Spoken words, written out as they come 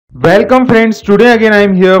Welcome friends, today again I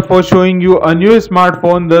am here for showing you a new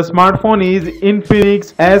smartphone. The smartphone is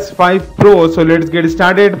Infinix S5 Pro. So let's get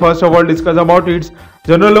started. First of all, discuss about its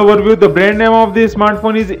general overview. The brand name of this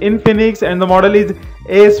smartphone is Infinix and the model is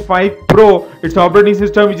S5 Pro. Its operating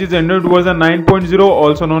system, which is Android version 9.0,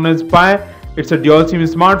 also known as Pie. It's a dual SIM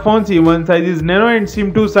smartphone. SIM1 size is nano and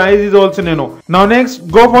SIM2 size is also nano. Now next,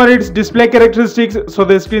 go for its display characteristics. So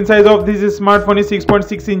the screen size of this smartphone is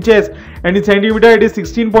 6.6 inches and in centimeter it is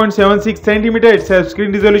 16.76 centimeter. It's a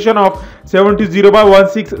screen resolution of 720 by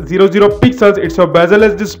 1600 pixels. It's a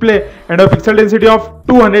bezel-less display and a pixel density of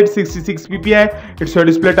 266 ppi. It's a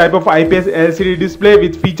display type of IPS LCD display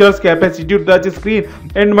with features capacitive touch screen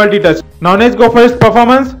and multi-touch. Now let's go for its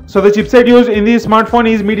performance. So the chipset used in this smartphone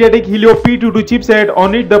is MediaTek Helio P22 chipset.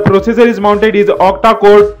 On it, the processor is mounted is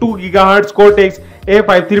octa-core 2 GHz Cortex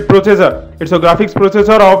A53 processor. It's a graphics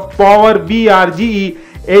processor of Power VRGE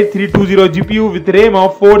 8320 GPU with RAM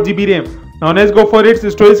of 4 GB RAM. Now let's go for its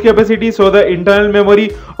storage capacity. So the internal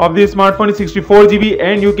memory of this smartphone is 64 GB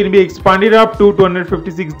and you can be expanded up to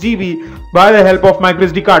 256 GB by the help of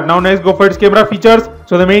microSD card. Now let's go for its camera features.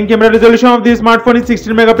 So the main camera resolution of this smartphone is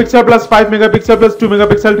 16 megapixel plus 5 megapixel plus 2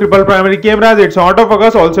 megapixel triple primary cameras. It's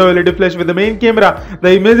autofocus, also LED flash with the main camera.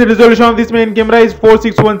 The image resolution of this main camera is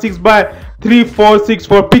 4616 by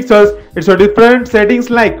 3464 pixels. It's a different settings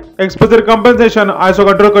like exposure compensation, ISO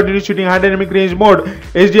control, continuous shooting, high dynamic range mode,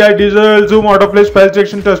 HDR, digital zoom, auto flash, fast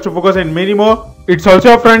detection, touch to focus and many more. It's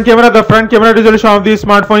also a front camera. The front camera resolution of this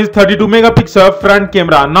smartphone is 32 megapixel front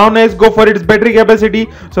camera. Now let's go for its battery capacity.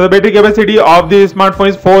 So the battery capacity of this smartphone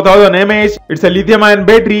is 4000 mAh. It's a lithium ion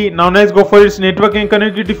battery. Now let's go for its network and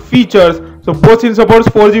connectivity features. So both SIM supports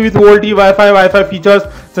 4G with VoLTE, Wi-Fi features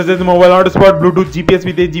such as mobile hotspot, Bluetooth, GPS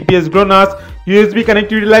with a GPS GLONASS, USB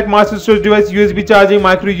connectivity like master storage device, USB charging,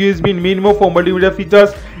 micro USB and many more for multimedia features.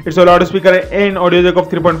 It's a loudspeaker and audio jack of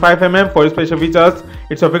 3.5 mm for special features.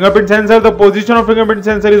 It's a fingerprint sensor. The position of fingerprint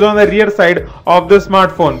sensor is on the rear side of the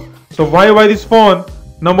smartphone. So why this phone?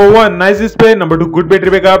 Number 1, nice display. Number 2, good battery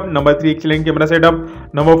backup. Number 3, excellent camera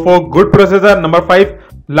setup. Number 4, good processor. Number 5,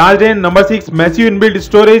 large RAM. Number 6, massive inbuilt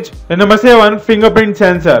storage. And number 7, fingerprint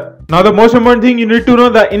sensor. Now the most important thing you need to know,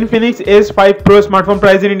 the Infinix S5 Pro smartphone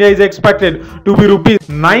price in India is expected to be rupees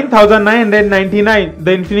 9,999.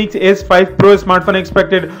 The Infinix S5 Pro smartphone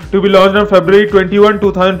expected to be launched on February 21,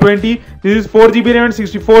 2020. This is 4GB RAM and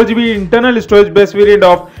 64GB internal storage based variant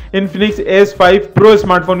of Infinix S5 Pro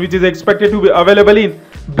smartphone, which is expected to be available in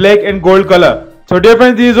black and gold color. So dear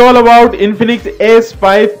friends, this is all about Infinix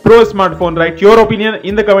S5 Pro smartphone. Write your opinion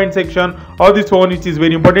in the comment section of this phone, which is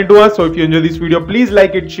very important to us. So if you enjoy this video, please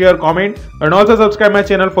like it, share, comment and also subscribe my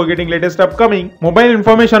channel for getting latest upcoming mobile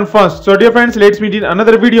information first. So dear friends, let's meet in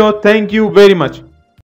another video. Thank you very much.